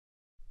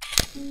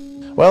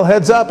Well,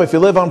 heads up if you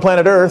live on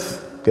planet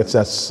Earth. Guess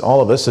that's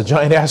all of us. A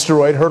giant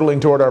asteroid hurtling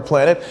toward our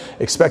planet,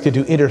 expected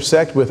to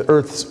intersect with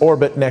Earth's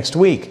orbit next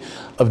week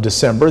of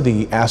December.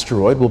 The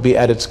asteroid will be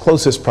at its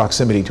closest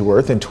proximity to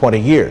Earth in 20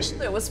 years.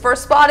 It was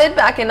first spotted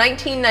back in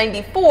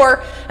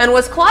 1994 and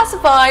was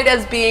classified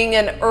as being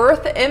an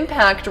Earth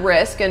impact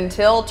risk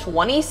until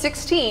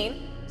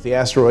 2016. The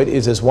asteroid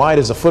is as wide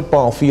as a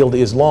football field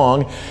is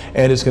long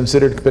and is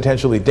considered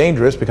potentially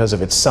dangerous because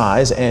of its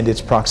size and its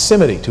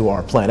proximity to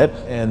our planet.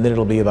 And then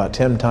it'll be about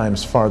 10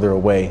 times farther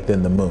away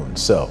than the moon.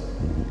 So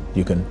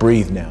you can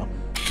breathe now.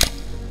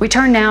 We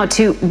turn now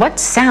to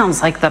what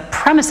sounds like the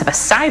premise of a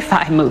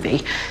sci-fi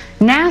movie.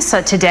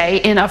 NASA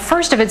today, in a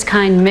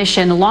first-of-its-kind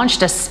mission,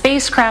 launched a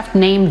spacecraft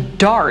named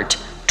DART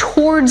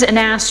towards an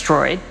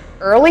asteroid.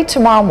 Early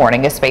tomorrow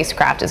morning, a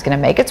spacecraft is going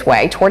to make its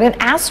way toward an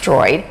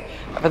asteroid.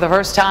 For the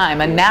first time,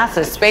 a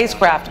NASA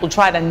spacecraft will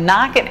try to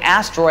knock an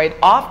asteroid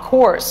off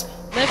course.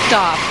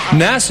 Liftoff.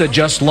 NASA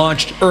just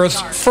launched Earth's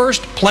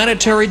first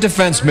planetary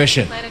defense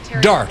mission,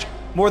 DART.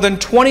 More than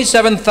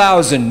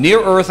 27,000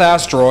 near-Earth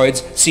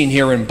asteroids, seen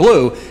here in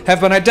blue, have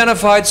been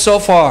identified so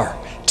far.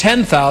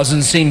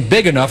 10,000 seem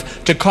big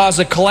enough to cause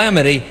a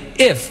calamity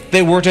if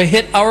they were to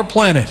hit our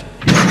planet.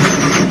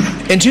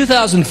 In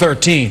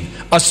 2013,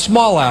 a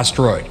small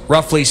asteroid,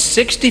 roughly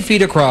 60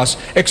 feet across,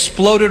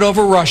 exploded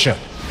over Russia.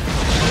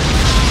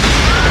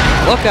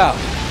 Look out.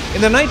 In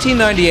the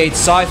 1998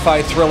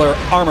 sci-fi thriller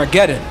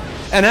Armageddon,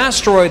 an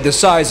asteroid the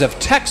size of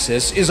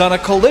Texas is on a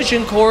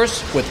collision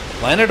course with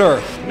planet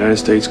Earth. The United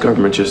States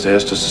government just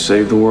asked us to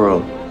save the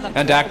world.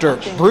 And actor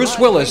Bruce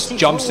Willis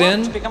jumps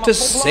in to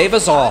save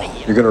us all.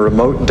 You're going to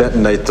remote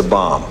detonate the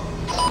bomb.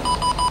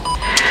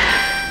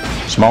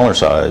 Smaller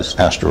size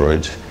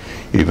asteroids,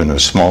 even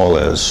as small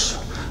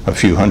as a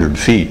few hundred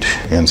feet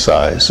in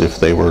size, if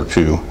they were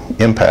to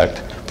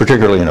impact,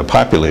 particularly in a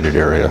populated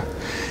area,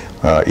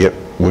 it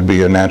would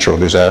be a natural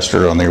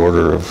disaster on the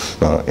order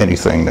of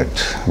anything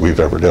that we've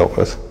ever dealt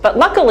with. But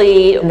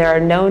luckily, there are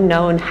no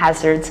known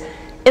hazards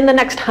in the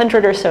next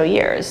 100 or so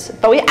years.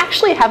 But we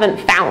actually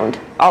haven't found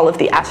all of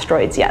the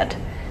asteroids yet,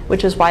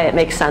 which is why it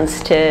makes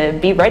sense to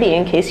be ready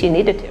in case you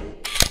needed to.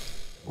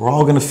 We're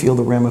all going to feel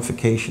the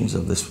ramifications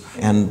of this.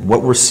 And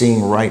what we're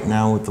seeing right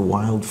now with the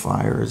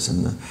wildfires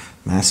and the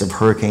massive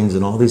hurricanes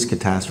and all these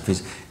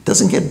catastrophes, it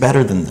doesn't get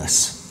better than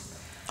this,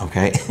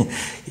 okay?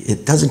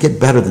 It doesn't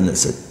get better than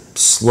this. It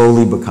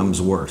slowly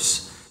becomes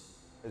worse.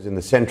 In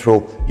the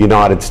central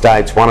United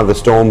States, one of the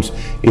storms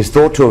is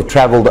thought to have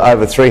travelled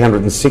over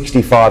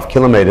 365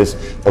 kilometres,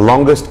 the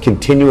longest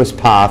continuous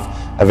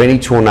path of any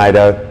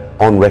tornado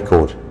on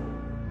record.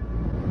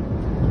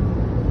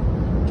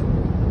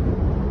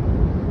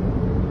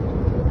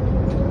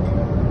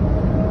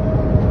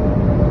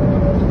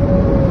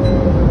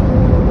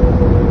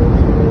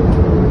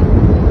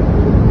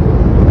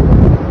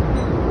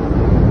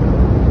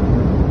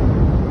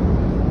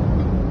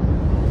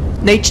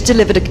 Nature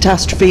delivered a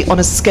catastrophe on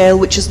a scale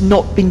which has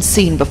not been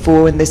seen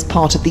before in this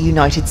part of the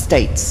United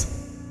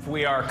States.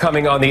 We are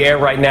coming on the air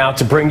right now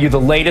to bring you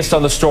the latest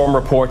on the storm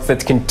reports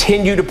that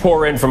continue to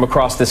pour in from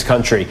across this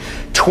country.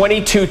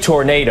 22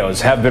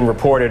 tornadoes have been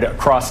reported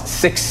across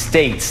 6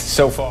 states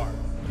so far.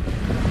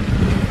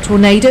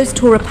 Tornadoes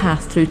tore a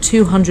path through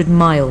 200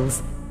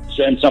 miles.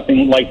 And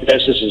something like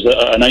this is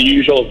an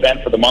unusual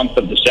event for the month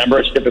of December.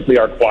 It's typically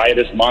our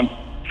quietest month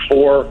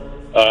for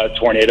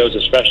tornadoes,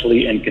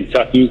 especially in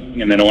Kentucky,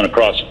 and then on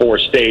across 4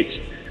 states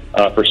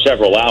for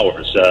several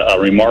hours. A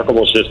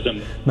remarkable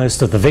system.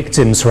 Most of the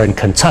victims were in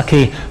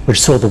Kentucky, which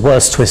saw the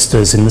worst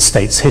twisters in the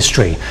state's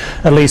history.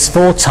 At least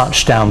 4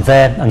 touched down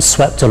there and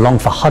swept along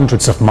for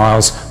hundreds of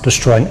miles,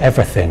 destroying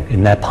everything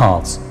in their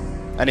paths.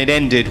 And it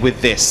ended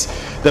with this,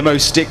 the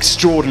most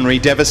extraordinary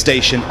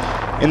devastation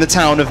in the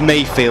town of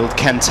Mayfield,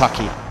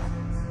 Kentucky.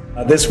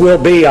 This will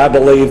be, I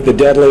believe, the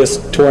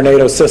deadliest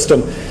tornado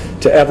system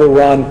to ever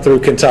run through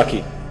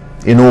Kentucky.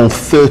 In all,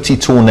 30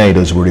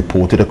 tornadoes were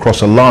reported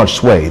across a large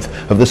swathe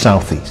of the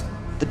southeast.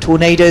 The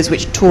tornadoes,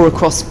 which tore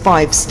across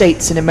 5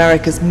 states in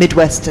America's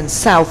Midwest and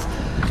South,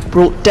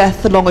 brought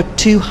death along a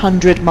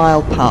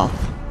 200-mile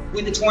path.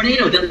 With a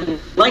tornado that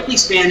likely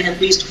spanned at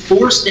least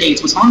 4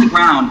 states, was on the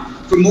ground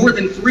for more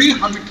than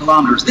 300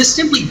 kilometers. This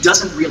simply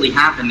doesn't really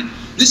happen.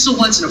 This is a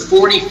once in a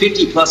 40,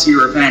 50-plus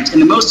year event,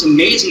 and the most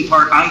amazing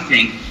part, I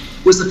think,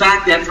 was the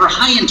fact that for a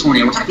high-end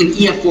tornado, we're talking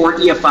EF4,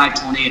 EF5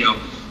 tornado,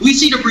 we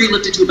see debris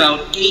lifted to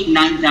about 8,000,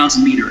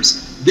 9,000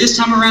 meters. This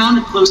time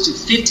around, close to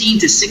 15,000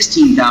 to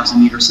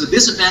 16,000 meters. So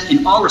this event,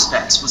 in all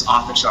respects, was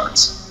off the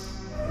charts.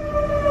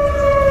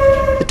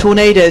 The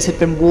tornadoes had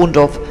been warned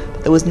of,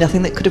 but there was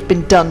nothing that could have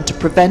been done to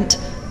prevent,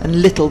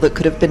 and little that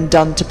could have been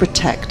done to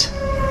protect.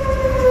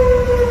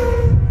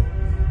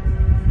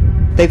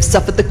 They've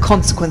suffered the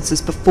consequences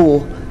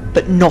before,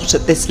 but not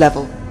at this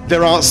level.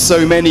 There are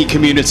so many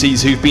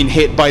communities who've been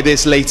hit by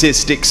this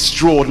latest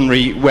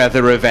extraordinary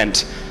weather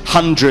event.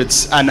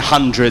 Hundreds and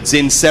hundreds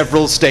in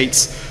several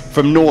states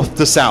from north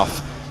to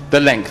south, the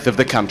length of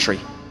the country.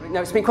 Now,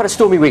 it's been quite a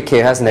stormy week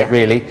here, hasn't it,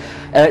 really?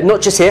 Not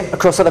just here,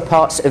 across other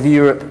parts of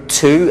Europe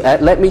too.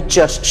 Let me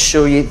just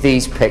show you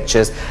these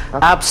pictures.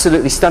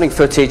 Absolutely stunning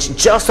footage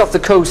just off the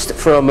coast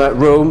from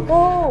Rome.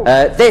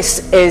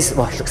 This is,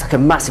 well, it looks like a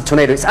massive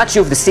tornado. It's actually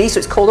over the sea, so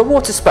it's called a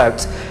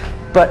waterspout.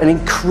 But an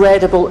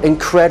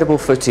incredible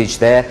footage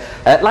there.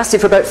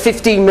 Lasted for about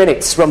 15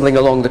 minutes, rumbling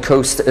along the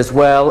coast as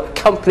well,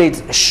 accompanied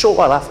a short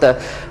while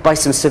after by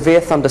some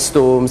severe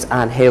thunderstorms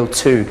and hail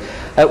too.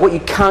 What you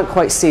can't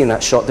quite see in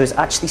that shot, there's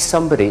actually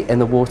somebody in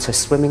the water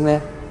swimming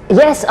there.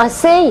 Yes, I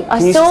see.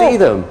 Can you see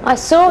them? I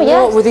saw,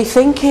 yes. What were they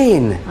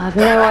thinking? I have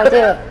no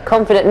idea.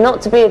 Confident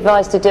not to be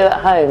advised to do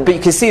at home. But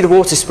you can see the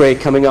water spray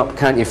coming up,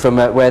 can't you, from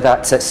where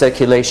that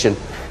circulation...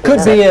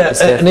 Could be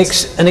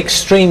an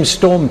extreme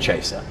storm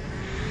chaser.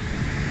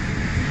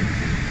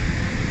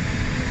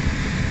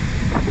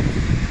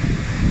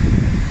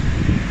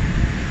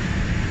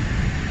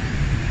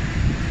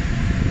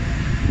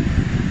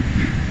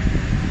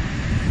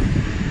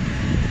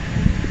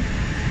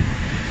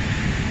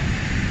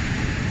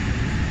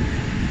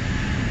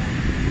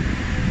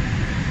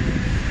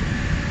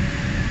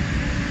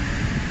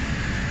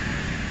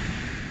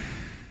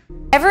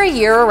 Every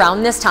year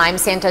around this time,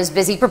 Santa's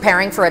busy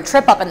preparing for a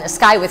trip up in the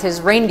sky with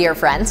his reindeer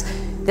friends.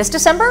 This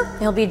December,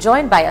 he'll be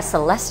joined by a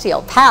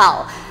celestial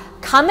pal.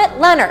 Comet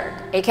Leonard,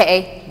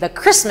 aka the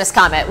Christmas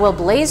Comet, will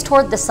blaze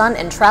toward the sun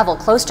and travel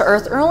close to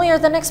Earth earlier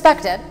than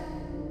expected.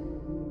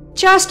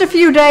 Just a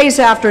few days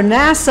after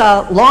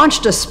NASA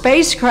launched a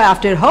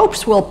spacecraft it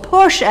hopes will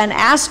push an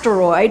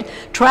asteroid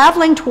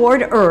traveling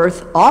toward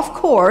Earth off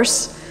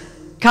course,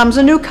 comes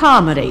a new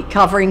comedy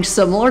covering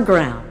similar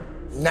ground.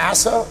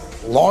 NASA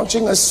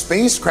launching a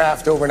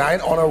spacecraft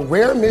overnight on a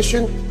rare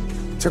mission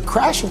to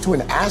crash into an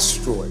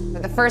asteroid.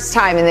 For the first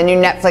time in the new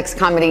Netflix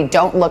comedy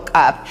Don't Look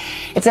Up,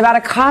 it's about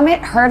a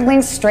comet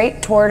hurtling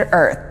straight toward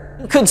Earth.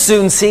 We could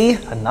soon see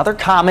another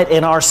comet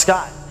in our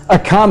sky. A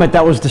comet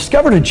that was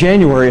discovered in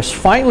January is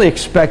finally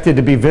expected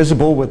to be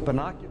visible with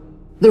binoculars.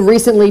 The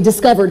recently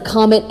discovered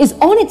comet is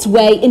on its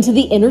way into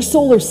the inner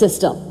solar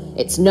system.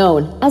 It's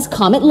known as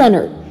Comet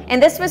Leonard. And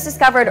this was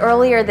discovered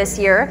earlier this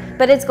year,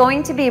 but it's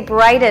going to be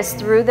brightest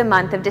through the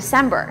month of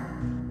December.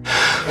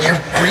 Your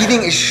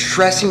breathing is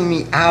stressing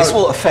me out. This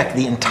will affect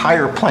the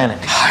entire planet.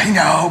 I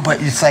know, but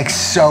it's like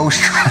so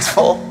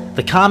stressful.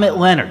 The Comet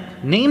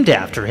Leonard, named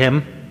after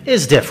him,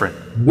 is different.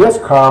 This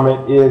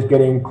comet is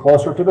getting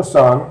closer to the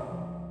sun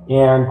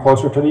and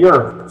closer to the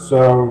Earth,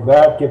 so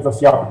that gives us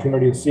the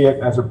opportunity to see it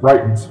as it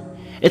brightens.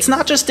 It's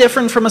not just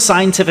different from a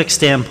scientific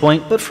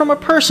standpoint, but from a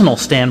personal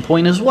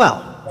standpoint as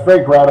well. It's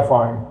very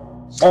gratifying.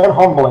 And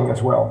humbling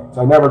as well.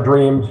 I never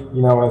dreamed,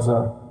 you know, as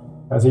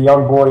a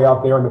young boy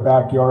out there in the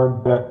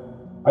backyard, that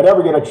I'd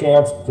ever get a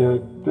chance to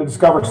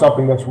discover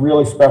something that's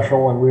really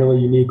special and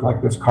really unique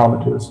like this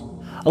comet is.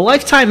 A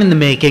lifetime in the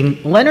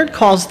making, Leonard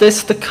calls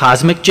this the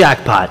cosmic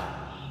jackpot.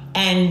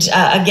 And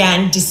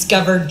again,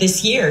 discovered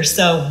this year.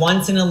 So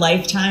once in a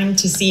lifetime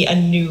to see a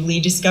newly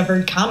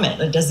discovered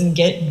comet. It doesn't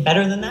get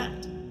better than that.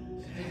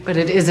 But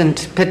it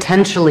isn't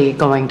potentially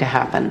going to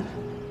happen.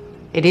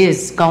 It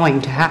is going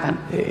to happen.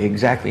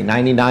 Exactly,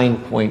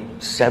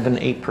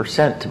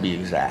 99.78% to be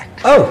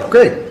exact. Oh,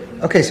 great.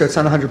 Okay, so it's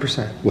not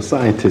 100%. Well,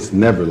 scientists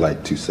never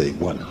like to say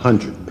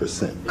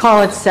 100%.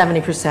 Call it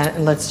 70%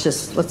 and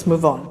let's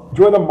move on.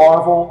 Enjoy the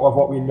marvel of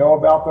what we know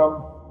about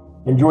them.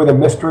 Enjoy the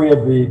mystery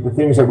of the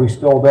things that we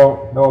still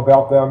don't know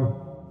about them.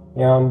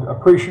 And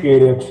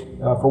appreciate it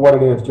for what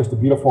it is, just a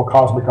beautiful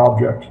cosmic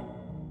object.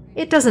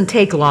 It doesn't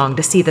take long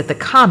to see that the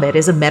comet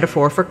is a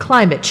metaphor for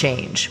climate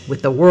change,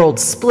 with the world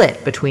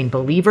split between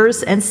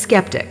believers and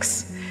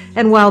skeptics.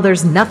 And while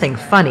there's nothing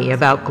funny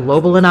about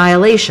global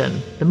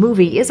annihilation, the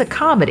movie is a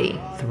comedy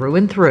through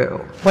and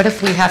through. What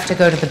if we have to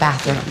go to the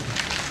bathroom?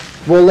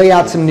 We'll lay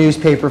out some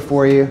newspaper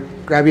for you.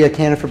 Grab you a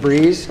can of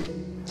Febreze.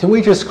 Can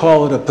we just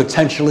call it a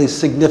potentially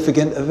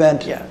significant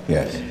event? Yeah.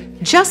 Yes.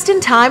 Just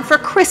in time for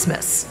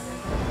Christmas,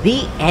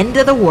 the end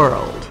of the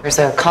world. There's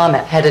a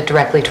comet headed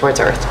directly towards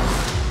Earth.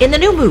 In the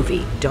new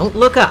movie, Don't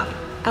Look Up,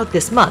 out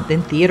this month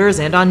in theaters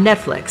and on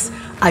Netflix,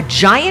 a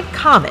giant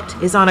comet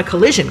is on a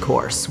collision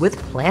course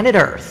with planet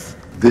Earth.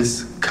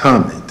 This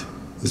comet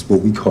is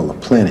what we call a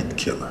planet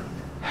killer.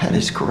 That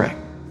is correct.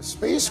 The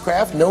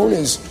spacecraft known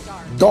as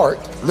DART,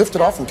 lifted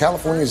off from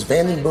California's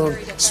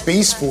Vandenberg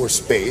Space Force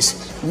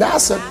Base,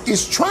 NASA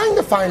is trying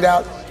to find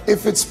out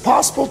if it's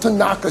possible to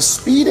knock a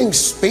speeding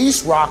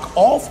space rock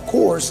off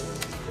course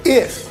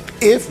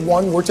if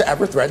one were to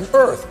ever threaten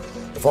Earth.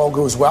 If all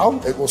goes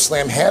well, it will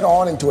slam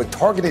head-on into a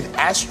targeted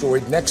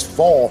asteroid next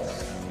fall.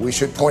 We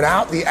should point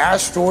out the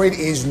asteroid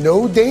is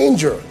no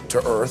danger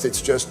to Earth.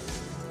 It's just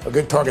a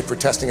good target for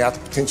testing out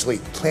the potentially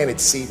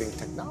planet-saving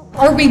technology.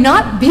 Are we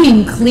not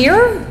being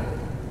clear?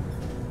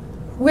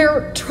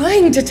 We're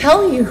trying to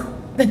tell you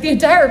that the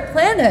entire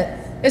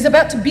planet is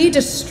about to be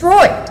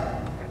destroyed.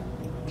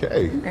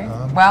 Okay.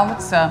 Well,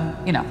 it's,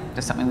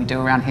 just something we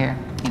do around here.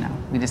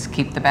 We just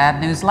keep the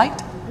bad news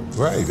light.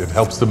 Right, it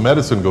helps the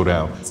medicine go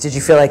down. Did you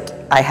feel like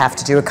I have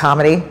to do a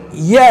comedy?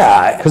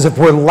 Yeah, because if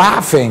we're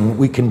laughing,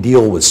 we can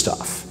deal with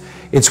stuff.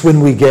 It's when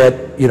we get,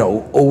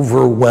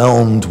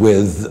 overwhelmed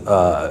with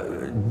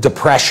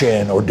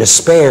depression or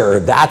despair,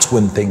 that's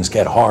when things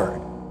get hard.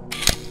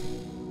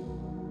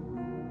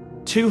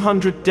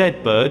 200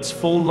 dead birds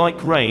fall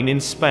like rain in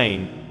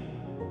Spain.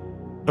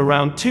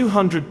 Around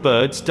 200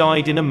 birds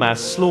died in a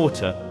mass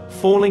slaughter,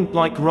 falling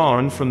like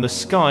rain from the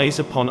skies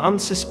upon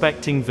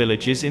unsuspecting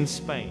villages in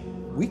Spain.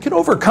 We could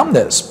overcome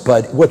this,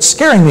 but what's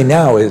scaring me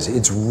now is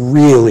it's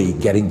really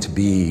getting to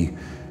be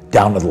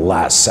down to the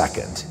last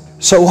second.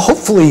 So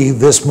hopefully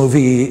this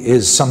movie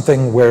is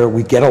something where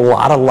we get a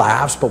lot of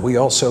laughs, but we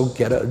also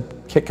get a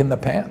kick in the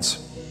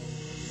pants.